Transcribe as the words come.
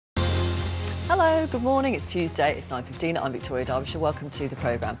Hello, good morning. It's Tuesday, it's 9:15. I'm Victoria, Derbyshire. Welcome to the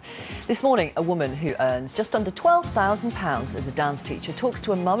programme. This morning, a woman who earns just under £12,000 as a dance teacher talks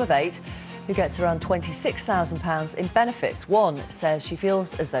to a mum of 8 who gets around £26,000 in benefits. One says she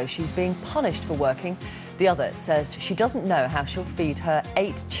feels as though she's being punished for working. The other says she doesn't know how she'll feed her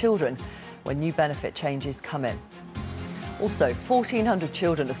 8 children when new benefit changes come in. Also, 1,400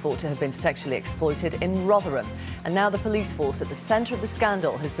 children are thought to have been sexually exploited in Rotherham. And now the police force at the centre of the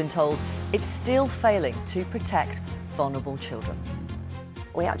scandal has been told it's still failing to protect vulnerable children.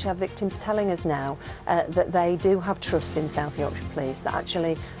 We actually have victims telling us now that they do have trust in South Yorkshire Police, that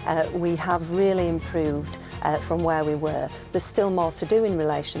actually we have really improved from where we were. There's still more to do in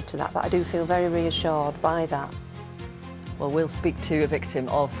relation to that, but I do feel very reassured by that. Well, we'll speak to a victim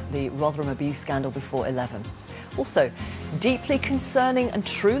of the Rotherham abuse scandal before 11. Also, deeply concerning and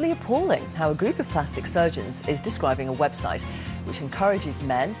truly appalling how a group of plastic surgeons is describing a website which encourages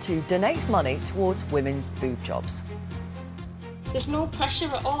men to donate money towards women's boob jobs. There's no pressure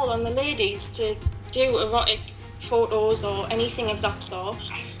at all on the ladies to do erotic photos or anything of that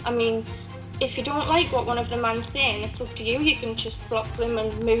sort. I mean, if you don't like what one of the man's saying, it's up to you. You can just block them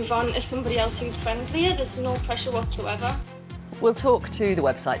and move on to somebody else who's friendlier. There's no pressure whatsoever. We'll talk to the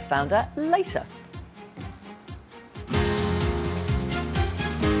website's founder later.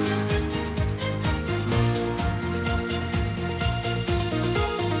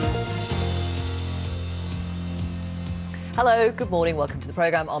 Hello, good morning, welcome to the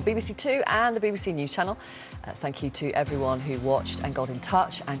programme on BBC Two and the BBC News Channel. Thank you to everyone who watched and got in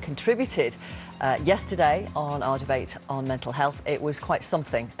touch and contributed yesterday on our debate on mental health. It was quite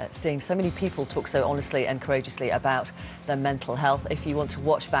something seeing so many people talk so honestly and courageously about their mental health. If you want to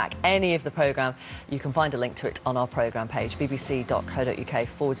watch back any of the programme, you can find a link to it on our programme page,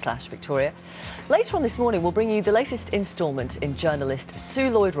 bbc.co.uk/Victoria. Later on this morning, we'll bring you the latest instalment in journalist Sue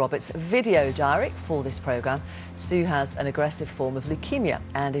Lloyd-Roberts' video diary for this programme. Sue has an aggressive form of leukemia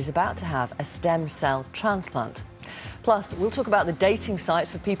and is about to have a stem cell transplant. Plus, we'll talk about the dating site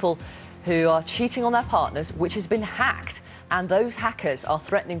for people who are cheating on their partners, which has been hacked, and those hackers are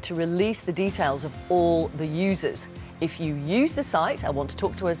threatening to release the details of all the users. If you use the site and want to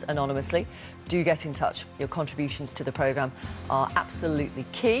talk to us anonymously, do get in touch. Your contributions to the programme are absolutely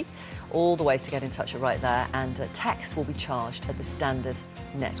key. All the ways to get in touch are right there, and texts will be charged at the standard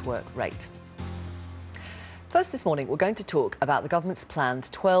network rate. First this morning, we're going to talk about the government's planned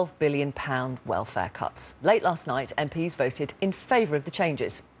 £12 billion welfare cuts. Late last night, MPs voted in favour of the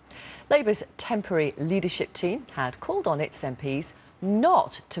changes. Labour's temporary leadership team had called on its MPs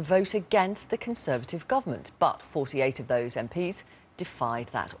not to vote against the Conservative government, but 48 of those MPs defied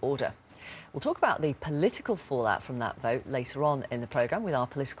that order. We'll talk about the political fallout from that vote later on in the programme with our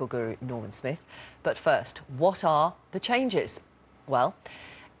political guru Norman Smith. But first, what are the changes? Well,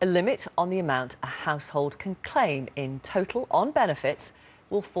 a limit on the amount a household can claim in total on benefits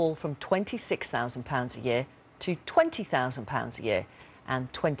will fall from £26,000 a year to £20,000 a year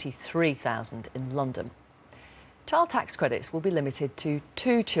and £23,000 in London. Child tax credits will be limited to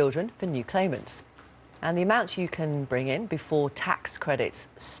 2 children for new claimants. And the amount you can bring in before tax credits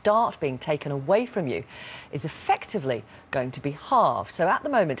start being taken away from you is effectively going to be halved. So at the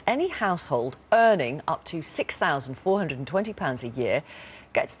moment, any household earning up to £6,420 a year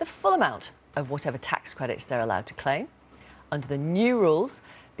gets the full amount of whatever tax credits they're allowed to claim. Under the new rules,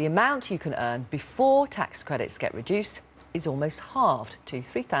 the amount you can earn before tax credits get reduced is almost halved to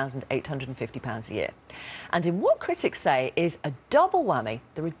 £3,850 a year. And in what critics say is a double whammy,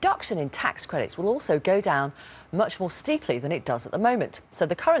 the reduction in tax credits will also go down much more steeply than it does at the moment. So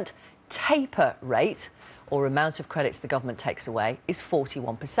the current taper rate, or amount of credits the government takes away, is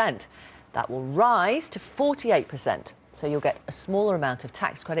 41%. That will rise to 48%. So you'll get a smaller amount of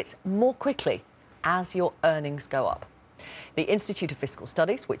tax credits more quickly as your earnings go up. The Institute of Fiscal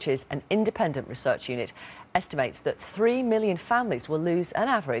Studies, which is an independent research unit, estimates that 3 million families will lose an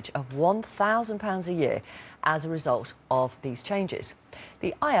average of £1,000 a year as a result of these changes.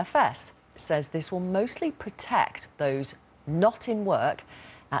 The IFS says this will mostly protect those not in work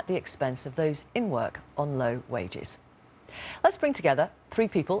at the expense of those in work on low wages. Let's bring together 3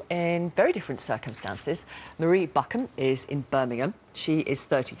 people in very different circumstances. Marie Buchan is in Birmingham. She is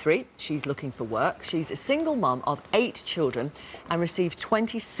 33. She's looking for work. She's a single mum of 8 children and receives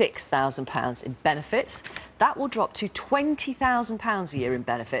 £26,000 in benefits. That will drop to £20,000 a year in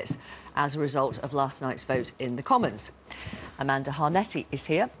benefits as a result of last night's vote in the Commons. Amanda Harnetti is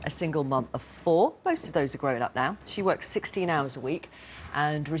here, a single mum of 4. Most of those are grown up now. She works 16 hours a week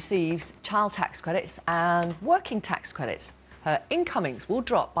and receives child tax credits and working tax credits. Her incomings will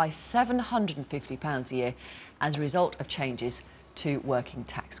drop by £750 a year as a result of changes to working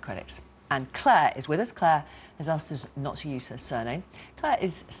tax credits. And Claire is with us. Claire has asked us not to use her surname. Claire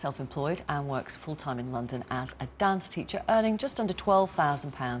is self-employed and works full-time in London as a dance teacher, earning just under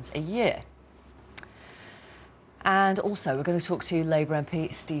 £12,000 a year. And also, we're going to talk to Labour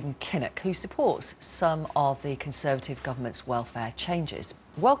MP Stephen Kinnock, who supports some of the Conservative government's welfare changes.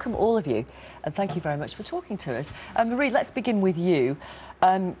 Welcome, all of you, and thank you very much for talking to us. Marie, let's begin with you.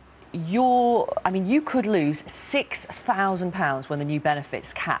 You could lose £6,000 when the new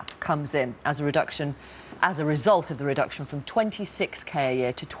benefits cap comes in as a reduction, as a result of the reduction from £26,000 a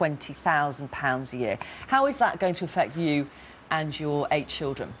year to £20,000 a year. How is that going to affect you and your 8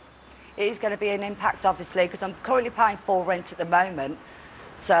 children? It is going to be an impact, obviously, because I'm currently paying full rent at the moment.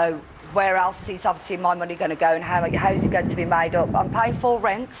 So where else is obviously my money going to go, and how is it going to be made up? I'm paying full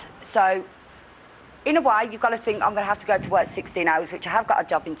rent, so in a way you've got to think I'm going to have to go to work 16 hours, which I have got a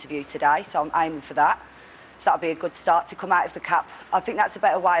job interview today, so I'm aiming for that. So that'll be a good start to come out of the cap. I think that's a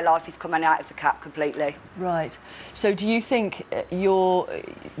better way of life, is coming out of the cap completely. Right. So do you think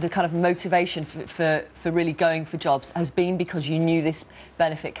the kind of motivation for really going for jobs has been because you knew this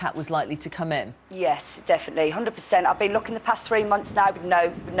benefit cap was likely to come in? Yes, definitely, 100%. I've been looking the past 3 months now with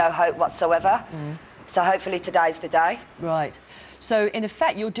no hope whatsoever. So hopefully today's the day. Right. So in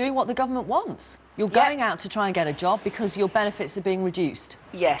effect, you're doing what the government wants. You're going out to try and get a job because your benefits are being reduced.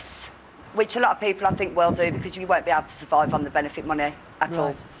 Yes. Which a lot of people, I think, will do, because you won't be able to survive on the benefit money at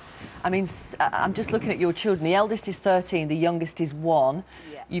all. I mean, I'm just looking at your children. The eldest is 13, the youngest is 1.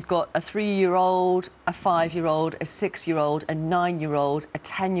 Yeah. You've got a 3-year-old, a 5-year-old, a 6-year-old, a 9-year-old, a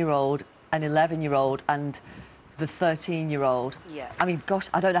 10-year-old, an 11-year-old, and the 13-year-old. Yeah. I mean, gosh,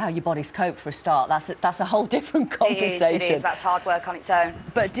 I don't know how your body's coped for a start. That's a whole different conversation. It is. That's hard work on its own.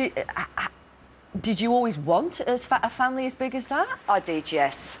 But did you always want a family as big as that? I did,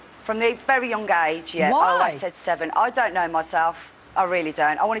 yes. From the very young age, yeah. Why? I always said 7. I don't know myself. I really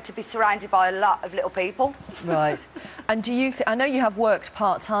don't. I wanted to be surrounded by a lot of little people. Right. And do you I know you have worked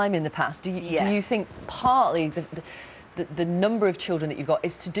part-time in the past. Do you think partly the number of children that you've got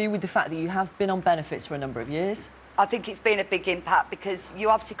is to do with the fact that you have been on benefits for a number of years? I think it's been a big impact, because you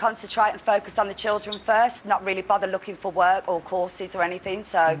obviously concentrate and focus on the children first, not really bother looking for work or courses or anything.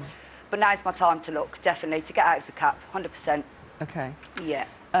 So, but now's my time to look, definitely, to get out of the cap, 100%. OK. Yeah.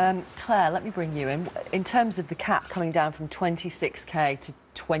 Claire, let me bring you in. In terms of the cap coming down from 26k to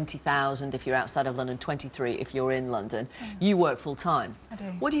 20,000 if you're outside of London, 23 if you're in London, you work full time. I do.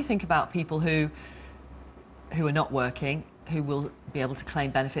 What do you think about people who are not working, who will be able to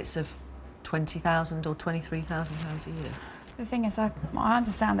claim benefits of £20,000 or £23,000 a year? The thing is, I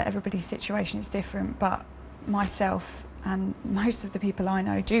understand that everybody's situation is different, but myself and most of the people I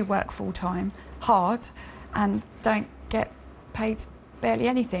know do work full time, hard, and don't get paid barely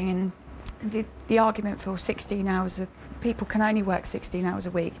anything. And the argument for 16 hours people can only work 16 hours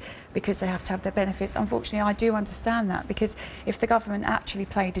a week because they have to have their benefits. Unfortunately, I do understand that, because if the government actually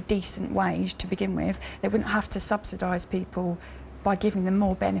paid a decent wage to begin with, they wouldn't have to subsidise people by giving them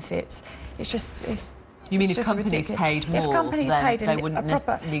more benefits. You mean if companies paid more, if companies then paid they wouldn't need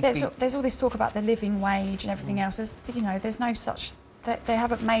to be... There's all this talk about the living wage and everything else. There's no such... They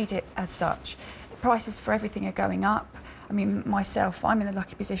haven't made it as such. Prices for everything are going up. I mean, myself, I'm in a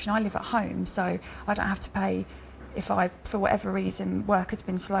lucky position. I live at home, so I don't have to pay if for whatever reason, work has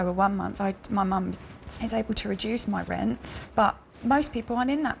been slower 1 month. My mum is able to reduce my rent, but most people aren't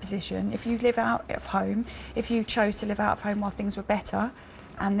in that position. If you live out of home, if you chose to live out of home while things were better,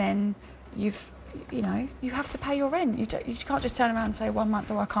 and then you have to pay your rent. You can't just turn around and say 1 month,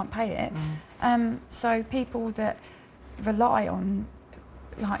 oh, I can't pay it. So people that rely on,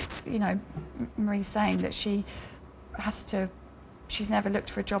 like, Marie's saying that she's never looked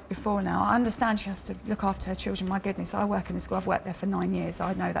for a job before now. I understand she has to look after her children. My goodness, I work in a school. I've worked there for 9 years.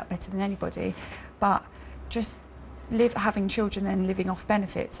 I know that better than anybody. But just having children and living off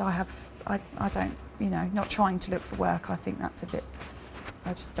benefits, I don't, not trying to look for work. I think that's a bit, I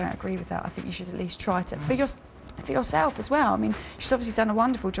just don't agree with that. I think you should at least try to, for yourself as well. I mean, she's obviously done a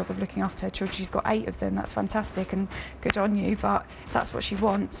wonderful job of looking after her children. She's got 8 of them. That's fantastic and good on you, but that's what she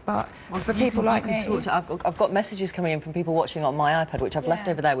wants. But for people like me... I've got messages coming in from people watching on my iPad, which I've left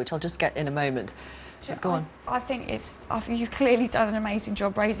over there, which I'll just get in a moment. Go on. I think you've clearly done an amazing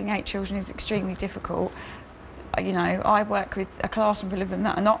job. Raising 8 children is extremely difficult. I work with a classroom full of them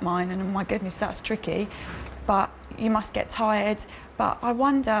that are not mine, and my goodness, that's tricky. But you must get tired. But I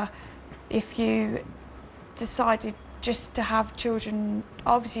wonder if you decided just to have children,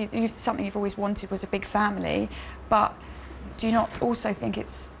 obviously something you've always wanted was a big family, but do you not also think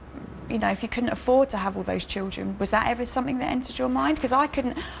it's you know, if you couldn't afford to have all those children, was that ever something that entered your mind? Because I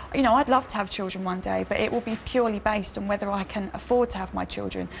couldn't, you know, I'd love to have children one day, but it will be purely based on whether I can afford to have my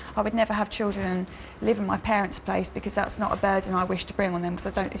children. I would never have children and live in my parents' place, because that's not a burden I wish to bring on them, because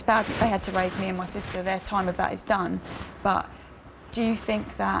I don't, it's bad that they had to raise me and my sister, their time of that is done. But do you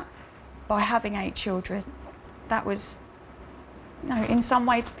think that by having 8 children, that was, you know, in some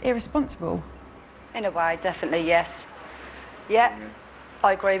ways irresponsible? In a way, definitely, yes. Yeah,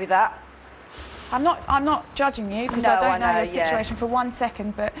 I agree with that. I'm not judging you, because No, I don't know I know, your situation for 1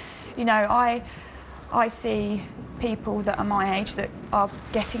 second, but you know, I see people that are my age that are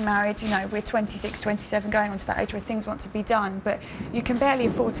getting married. You know, we're 26, 27, going on to that age where things want to be done, but you can barely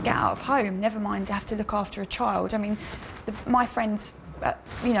afford to get out of home, never mind have to look after a child. I mean, my friends,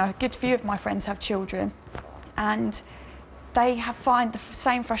 you know, a good few of my friends have children, and they find the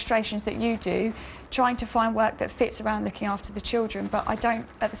same frustrations that you do, trying to find work that fits around looking after the children. But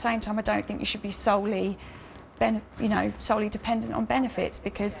at the same time, I don't think you should be solely dependent on benefits,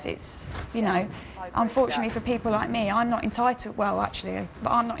 because it's, you know, unfortunately for people like me, I'm not entitled, well actually,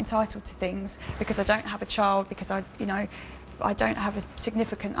 but I'm not entitled to things because I don't have a child, because I don't have a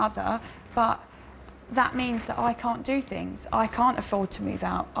significant other, but that means that I can't do things. I can't afford to move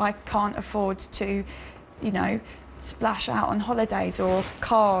out. I can't afford to, you know, splash out on holidays or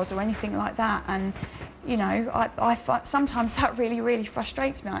cars or anything like that. And you know, I sometimes that really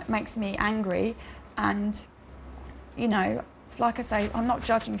frustrates me. It makes me angry. And you know, like I say, I'm not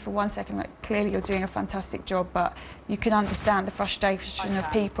judging you for 1 second. Like, clearly you're doing a fantastic job, but you can understand the frustration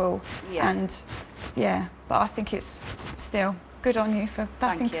of people. Yeah. And yeah, but I think it's still good on you for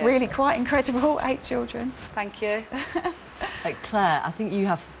Thank you. really quite incredible, 8 children. Thank you. Claire, I think you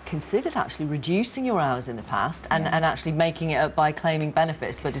have considered actually reducing your hours in the past and actually making it up by claiming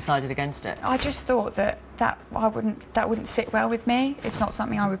benefits, but decided against it. I just thought that wouldn't sit well with me. It's not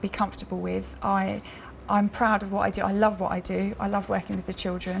something I would be comfortable with. I'm proud of what I do. I love what I do. I love working with the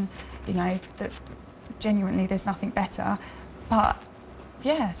children. You know, that genuinely there's nothing better. But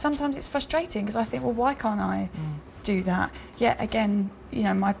yeah, sometimes it's frustrating, because I think, well, why can't I do that? Yet again, you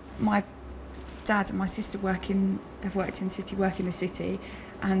know, my dad and my sister have worked in city, work in the city,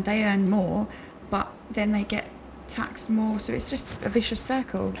 and they earn more, but then they get taxed more, so it's just a vicious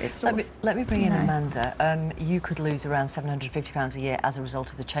circle. It's let me bring in Amanda. You could lose around £750 a year as a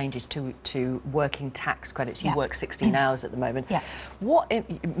result of the changes to working tax credits. You work 16 hours at the moment. Yeah.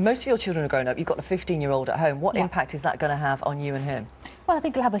 Most of your children are grown up. You've got a 15-year-old at home. What impact is that going to have on you and him? Well, I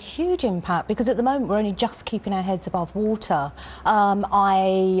think it'll have a huge impact, because at the moment we're only just keeping our heads above water.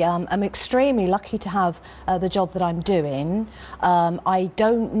 I am extremely lucky to have the job that I'm doing. I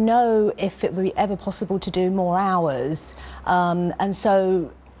don't know if it will be ever possible to do more hours, and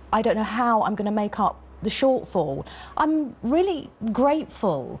so I don't know how I'm going to make up the shortfall. I'm really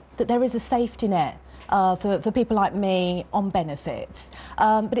grateful that there is a safety net for people like me on benefits,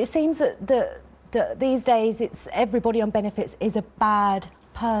 but it seems that these days it's everybody on benefits is a bad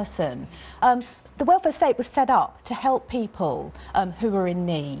person. The welfare state was set up to help people who are in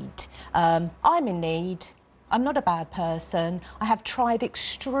need. I'm in need. I'm not a bad person. I have tried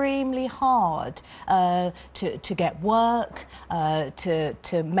extremely hard to get work,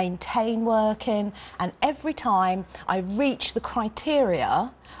 to maintain working, and every time I reach the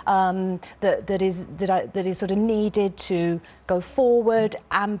criteria that is sort of needed to go forward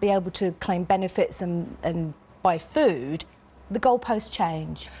and be able to claim benefits and buy food, the goalposts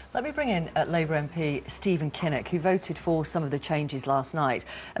change. Let me bring in Labour MP Stephen Kinnock, who voted for some of the changes last night.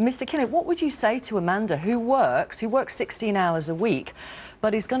 And Mr Kinnock, what would you say to Amanda, who works 16 hours a week,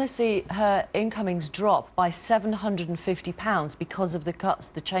 but is going to see her incomings drop by £750 because of the cuts,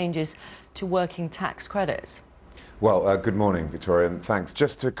 the changes to working tax credits? Well, good morning, Victoria, and thanks.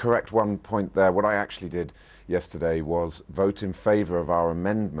 Just to correct one point there, what I actually did yesterday was vote in favour of our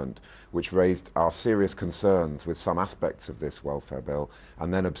amendment, which raised our serious concerns with some aspects of this welfare bill,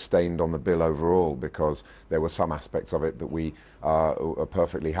 and then abstained on the bill overall because there were some aspects of it that we are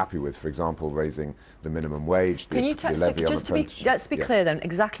perfectly happy with. For example, raising the minimum wage, the levy on apprenticeships. Let's be clear then,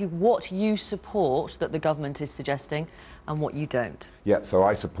 exactly what you support that the government is suggesting and what you don't. Yeah, so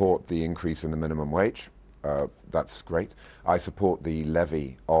I support the increase in the minimum wage. That's great. I support the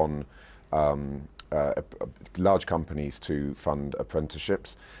levy on large companies to fund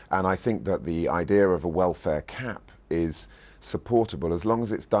apprenticeships, and I think that the idea of a welfare cap is supportable as long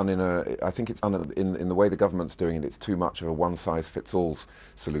as it's done I think it's done in the way the government's doing it. It's too much of a one-size-fits-all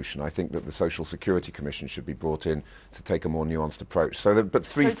solution. I think that the Social Security Commission should be brought in to take a more nuanced approach. So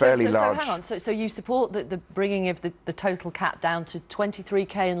hang on, so you support the bringing of the total cap down to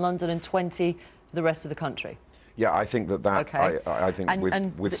 23k in London and 20 for the rest of the country? Yeah, I think that Okay. I think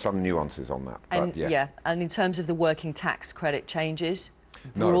And with some nuances on that. And But yeah. and in terms of the working tax credit changes,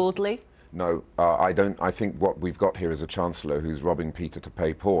 No. broadly? No, I don't. I think what we've got here is a Chancellor who's robbing Peter to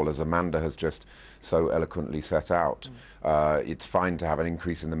pay Paul, as Amanda has just so eloquently set out. It's fine to have an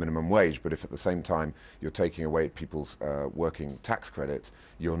increase in the minimum wage, but if at the same time you're taking away people's working tax credits,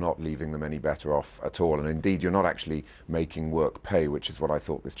 you're not leaving them any better off at all. And indeed, you're not actually making work pay, which is what I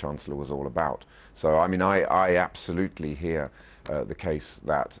thought this Chancellor was all about. So, I mean, I absolutely hear the case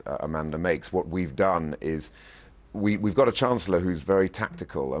that Amanda makes. What we've done is we've got a Chancellor who's very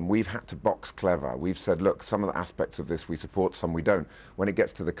tactical, and we've had to box clever. We've said, look, some of the aspects of this we support, some we don't. When it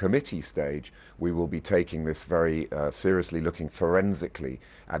gets to the committee stage, we will be taking this very seriously, looking forensically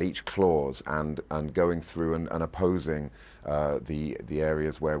at each clause and going through and opposing the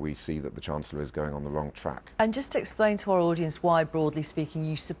areas where we see that the Chancellor is going on the wrong track. And just to explain to our audience why, broadly speaking,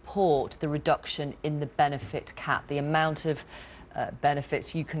 you support the reduction in the benefit cap, the amount of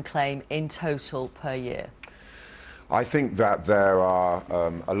benefits you can claim in total per year. I think that there are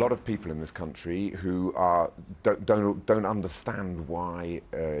a lot of people in this country who don't understand why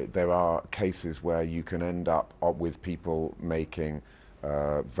there are cases where you can end up with people making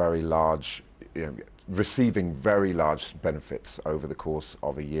very large, receiving very large benefits over the course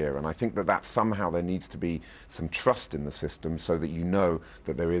of a year. And I think that somehow there needs to be some trust in the system so that you know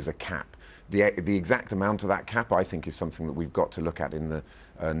that there is a cap. The exact amount of that cap, I think, is something that we've got to look at in the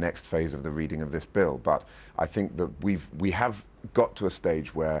next phase of the reading of this bill. But I think that we have got to a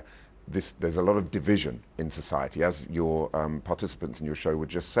stage where there's a lot of division in society, as your participants in your show were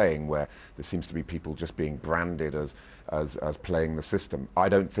just saying, where there seems to be people just being branded as playing the system. I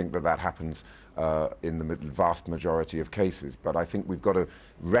don't think that happens in the vast majority of cases, but I think we've got to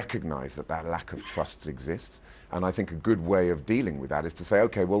recognise that lack of trust exists. And I think a good way of dealing with that is to say,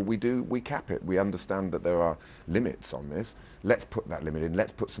 okay, well, we cap it. We understand that there are limits on this. Let's put that limit in.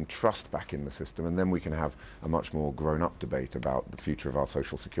 Let's put some trust back in the system, and then we can have a much more grown-up debate about the future of our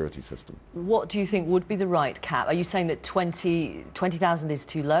social security system. What do you think would be the right cap? Are you saying that 20,000 is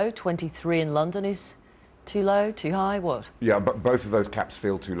too low, 23 in London is too low, too high? What? Yeah, but both of those caps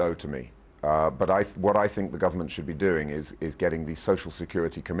feel too low to me. But what I think the government should be doing is getting the Social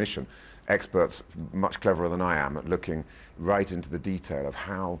Security Commission, experts much cleverer than I am at looking right into the detail of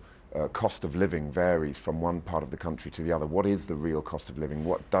how cost of living varies from one part of the country to the other. What is the real cost of living?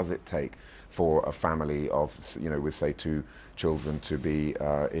 What does it take for a family of, with say 2 children to be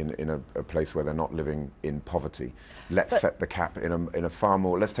in a place where they're not living in poverty? Let's set the cap in a far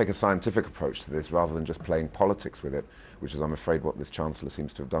more, let's take a scientific approach to this rather than just playing politics with it, which is, I'm afraid, what this Chancellor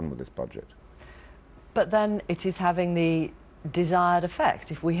seems to have done with this budget. But then it is having the desired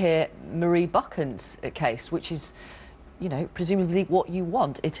effect. If we hear Marie Buchan's case, which is, presumably what you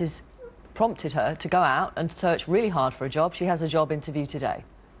want, it has prompted her to go out and search really hard for a job. She has a job interview today.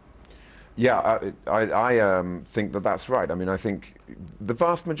 Yeah, I think that's right. I mean, I think the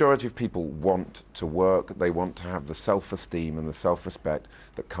vast majority of people want to work. They want to have the self-esteem and the self-respect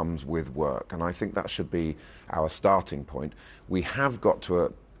that comes with work. And I think that should be our starting point. We have got to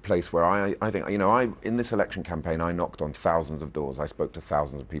a place where I think, in this election campaign, I knocked on thousands of doors. I spoke to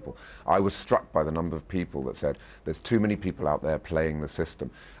thousands of people. I was struck by the number of people that said, there's too many people out there playing the system.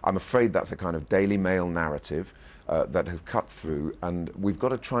 I'm afraid that's a kind of Daily Mail narrative that has cut through, and we've got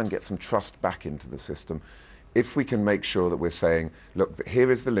to try and get some trust back into the system. If we can make sure that we're saying, look,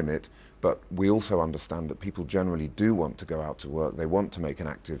 here is the limit, but we also understand that people generally do want to go out to work, they want to make an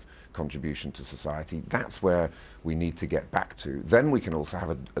active contribution to society, that's where we need to get back to. Then we can also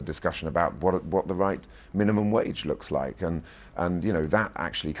have a discussion about what the right minimum wage looks like, and that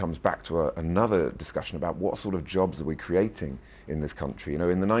actually comes back to another discussion about what sort of jobs are we creating in this country.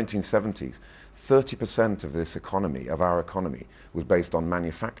 In the 1970s, 30% of this economy, of our economy, was based on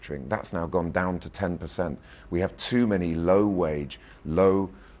manufacturing. That's now gone down to 10%. We have too many low-wage,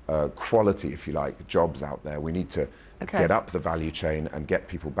 low-quality, if you like, jobs out there. We need to get up the value chain and get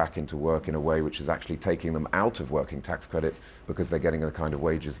people back into work in a way which is actually taking them out of working tax credits because they're getting the kind of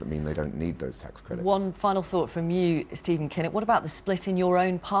wages that mean they don't need those tax credits. One final thought from you, Stephen Kinnett. What about the split in your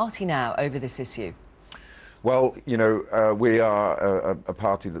own party now over this issue? Well, we are a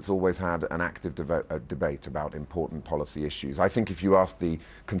party that's always had an active debate about important policy issues. I think if you ask the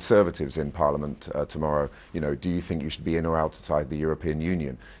Conservatives in Parliament tomorrow, do you think you should be in or outside the European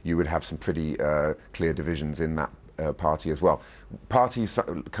Union, you would have some pretty clear divisions in that party as well. Parties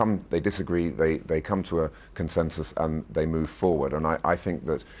come, they disagree, they come to a consensus and they move forward. And I think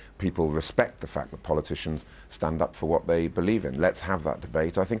that people respect the fact that politicians stand up for what they believe in. Let's have that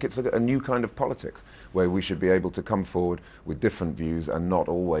debate. I think it's a new kind of politics where we should be able to come forward with different views and not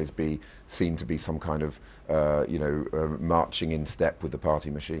always be seen to be some kind of, marching in step with the party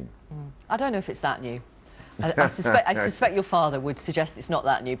machine. I don't know if it's that new. I suspect your father would suggest it's not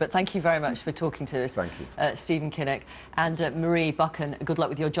that new, but thank you very much for talking to us. Thank you. Stephen Kinnock and Marie Buchan, good luck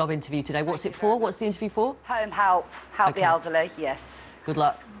with your job interview today. What's it for? What's the interview for? Home help the elderly, yes. Good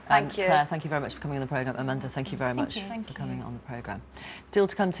luck. Thank you. Claire, thank you very much for coming on the programme. Amanda, thank you very much for coming on the programme. Still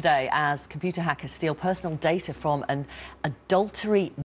to come today, as computer hackers steal personal data from an adultery